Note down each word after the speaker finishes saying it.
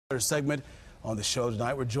Segment on the show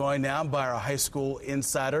tonight. We're joined now by our high school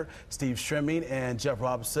insider, Steve Schrimming and Jeff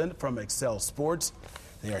Robinson from Excel Sports.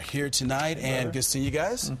 They are here tonight, and good seeing you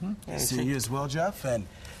guys. Good seeing you as well, Jeff. And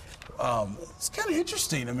it's kind of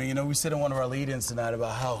interesting. I mean, you know, we said in one of our lead-ins tonight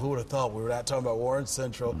about who would have thought we were not talking about Warren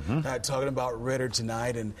Central, not talking about Ritter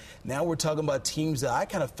tonight, and now we're talking about teams that I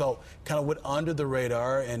kind of felt went under the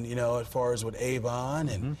radar, and you know, as far as with Avon,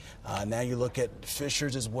 and now you look at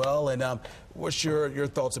Fishers as well. And what's your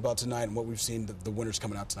thoughts about tonight and what we've seen the winners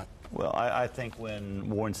coming out tonight? Well, I think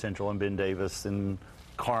when Warren Central and Ben Davis and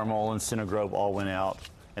Carmel and Center Grove all went out,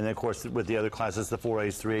 and then, of course, with the other classes, the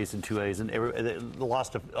 4As, 3As, and 2As, and they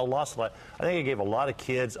lost a lot. I think it gave a lot of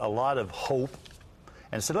kids a lot of hope,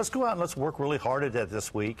 and said, let's go out and let's work really hard at that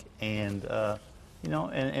this week, and you know,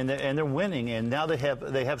 and they're winning, and now they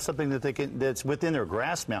have something that that's within their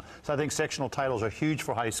grasp now. So I think sectional titles are huge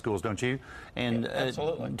for high schools, don't you? And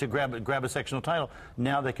absolutely. To grab a sectional title,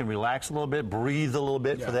 now they can relax a little bit, breathe a little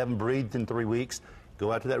bit, for they haven't breathed in 3 weeks.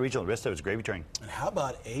 Go out to that regional. The rest of it's gravy train. And how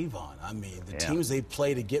about Avon? I mean, the teams they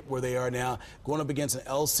play to get where they are now, going up against an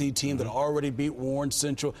LC team that already beat Warren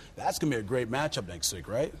Central. That's going to be a great matchup next week,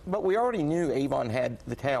 right? But we already knew Avon had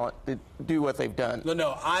the talent to do what they've done.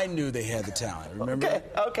 No, I knew they had the talent. Remember?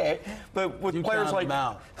 Okay. But with players like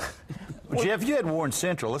Jeff, you had Warren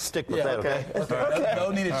Central. Let's stick with that, okay? No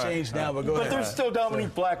need to change now, but go ahead. But there's still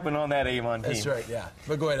Dominique Blackman on that Avon team. That's right, yeah.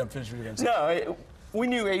 But go ahead, I'm finished with you. No, we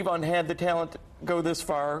knew Avon had the talent to go this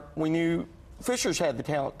far. We knew Fishers had the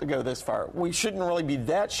talent to go this far. We shouldn't really be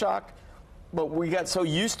that shocked, but we got so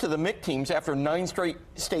used to the MIC teams after 9 straight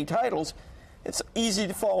state titles, it's easy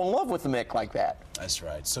to fall in love with the MIC like that. That's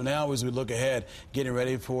right. So now as we look ahead, getting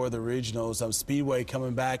ready for the regionals, Speedway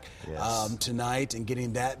coming back tonight and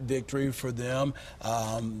getting that victory for them.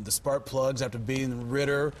 The Spark Plugs, after beating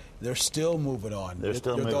Ritter, they're still moving on. They're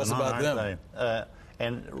still moving on, about them. They?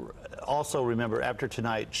 And also remember, after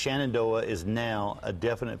tonight, Shenandoah is now a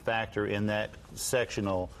definite factor in that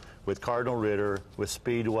sectional with Cardinal Ritter, with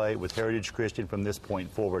Speedway, with Heritage Christian from this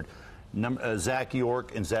point forward. Zach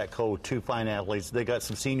York and Zach Cole, 2 fine athletes. They got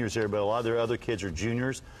some seniors there, but a lot of their other kids are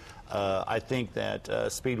juniors. I think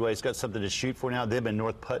that Speedway's got something to shoot for now. They've been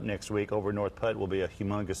North Putt next week. Over North Putt will be a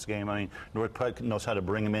humongous game. I mean, North Putt knows how to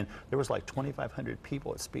bring them in. There was like 2,500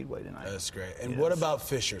 people at Speedway tonight. That's great. And what about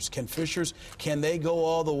Fishers? Can they go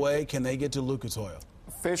all the way? Can they get to Lucas Oil?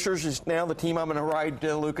 Fishers is now the team I'm going to ride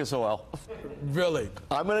to Lucas Oil. Really?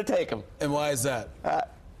 I'm going to take them. And why is that?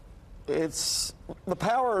 It's the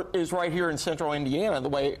power is right here in central Indiana, the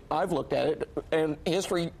way I've looked at it, and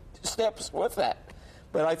history steps with that.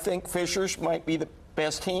 But I think Fishers might be the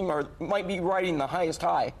best team, or might be riding the highest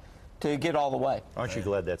high to get all the way. Aren't you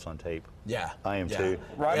glad that's on tape? Yeah. I am too.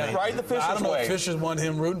 Ride the Fishers way. I don't know if Fishers wanted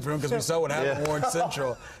him rooting for him because we saw what happened at Warren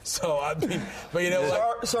Central. So, I mean, but you know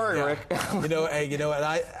what? Sorry, Rick. You know, what?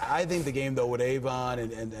 I think the game, though, with Avon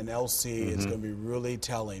and LC is going to be really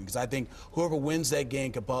telling, because I think whoever wins that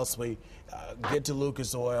game could possibly get to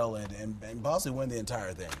Lucas Oil and possibly win the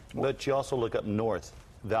entire thing. But you also look up north.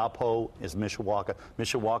 Valpo is Mishawaka.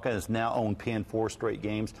 Mishawaka has now owned Penn 4 straight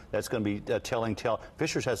games. That's going to be a telling tale.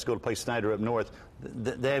 Fishers has to go to play Snyder up north.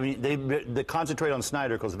 They concentrate on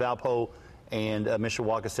Snyder because Valpo and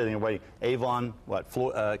Mishawaka sitting and waiting. Avon,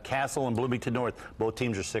 Castle and Bloomington North, both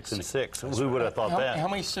teams are 6-6. Who would have thought that? How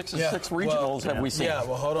many 6-6 regionals have we seen? Yeah,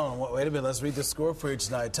 well, hold on. Wait a minute. Let's read the score for you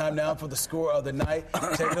tonight. Time now for the score of the night.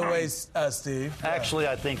 Take it away, Steve. Actually,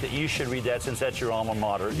 I think that you should read that since that's your alma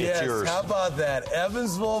mater. It's yours. How about that?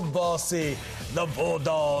 Evansville Bossy, the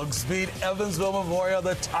Bulldogs beat Evansville Memorial,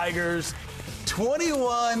 the Tigers,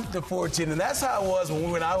 21-14. And that's how it was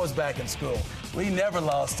when I was back in school. We never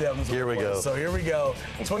lost to Evansville. Here we go. So here we go.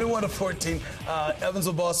 21-14.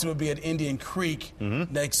 Evansville Boston will be at Indian Creek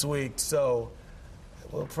next week. So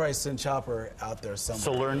we'll probably send Chopper out there somewhere.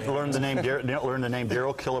 So learn the name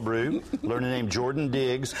Daryl Killebrew, learn the name Jordan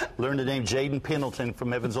Diggs, learn the name Jaden Pendleton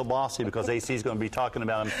from Evansville Bossy, because AC is going to be talking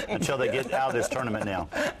about him until they get out of this tournament now.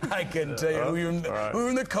 I couldn't tell you who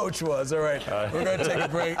even the coach was. All right. We're going to take a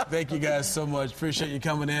break. Thank you guys so much. Appreciate you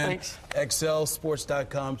coming in. Thanks.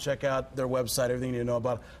 excelsports.com. Check out their website, everything you know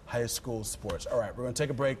about high school sports. All right, we're going to take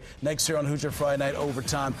a break. Next here on Hoosier Friday Night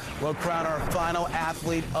Overtime, we'll crown our final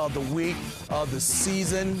athlete of the week, of the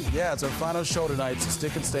season. Yeah, it's our final show tonight, so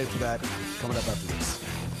stick and stay for that. Coming up after this.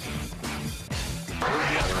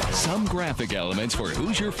 Some graphic elements for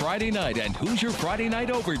Hoosier Friday Night and Hoosier Friday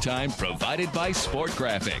Night Overtime provided by Sport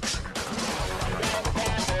Graphics.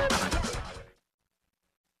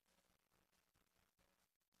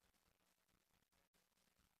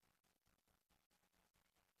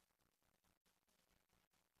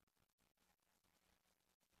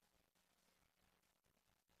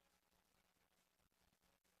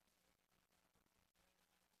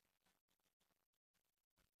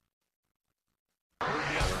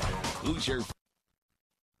 Hoosier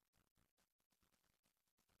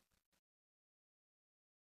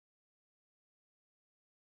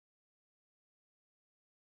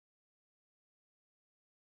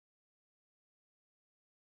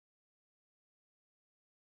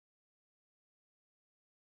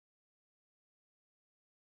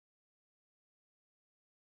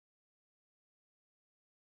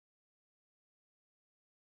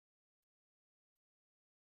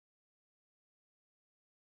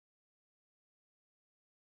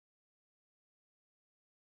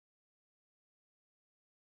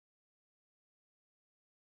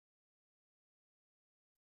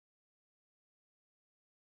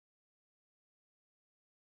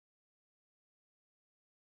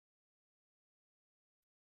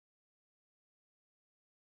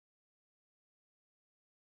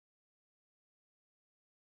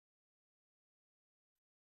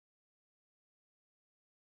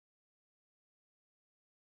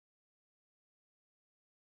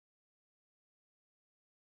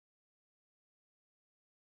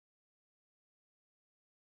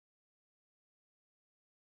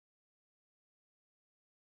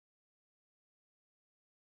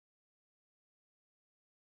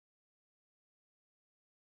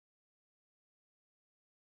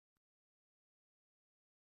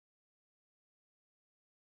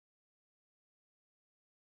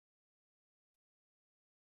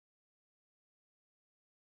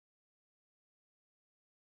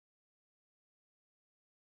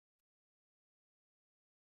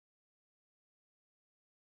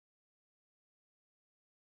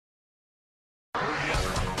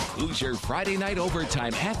Hoosier Friday Night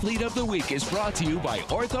Overtime Athlete of the Week is brought to you by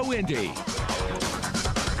Ortho Indy.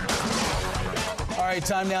 All right,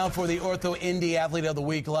 time now for the Ortho Indy Athlete of the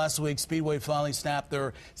Week. Last week, Speedway finally snapped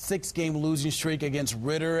their 6-game losing streak against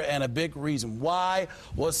Ritter, and a big reason why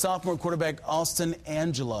was sophomore quarterback Austin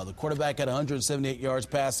Angela. The quarterback had 178 yards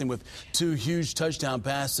passing with 2 huge touchdown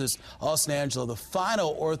passes. Austin Angela, the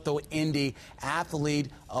final Ortho Indy Athlete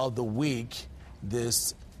of the Week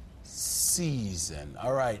this season.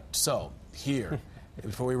 All right, so here,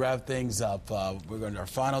 before we wrap things up, we're going to our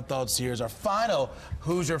final thoughts. Here's our final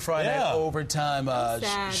Hoosier Friday Night Overtime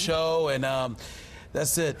show, and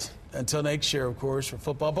that's it. Until next year, of course, for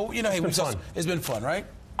football. But you know, hey, it's been fun, right?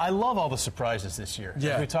 I love all the surprises this year.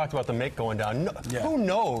 Yeah. We talked about the MIC going down. Who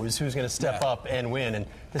knows who's going to step up and win? And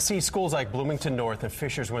to see schools like Bloomington North and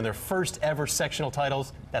Fishers win their first ever sectional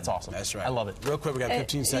titles, that's awesome. That's right. I love it. Real quick, we got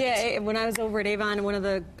 15 seconds. Yeah, when I was over at Avon, one of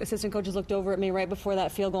the assistant coaches looked over at me right before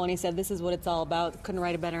that field goal, and he said, "This is what it's all about." Couldn't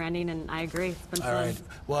write a better ending, and I agree. It's been fun. All right.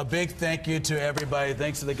 Well, a big thank you to everybody.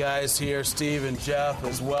 Thanks to the guys here, Steve and Jeff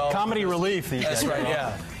as well. Comedy relief. That's right,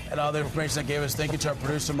 yeah. And all the information they gave us. Thank you to our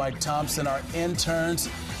producer, Mike Thompson, our interns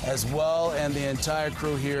as well, and the entire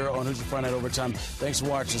crew here on Hoosier Friday Night Overtime. Thanks for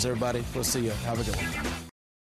watching us, everybody. We'll see you. Have a good one.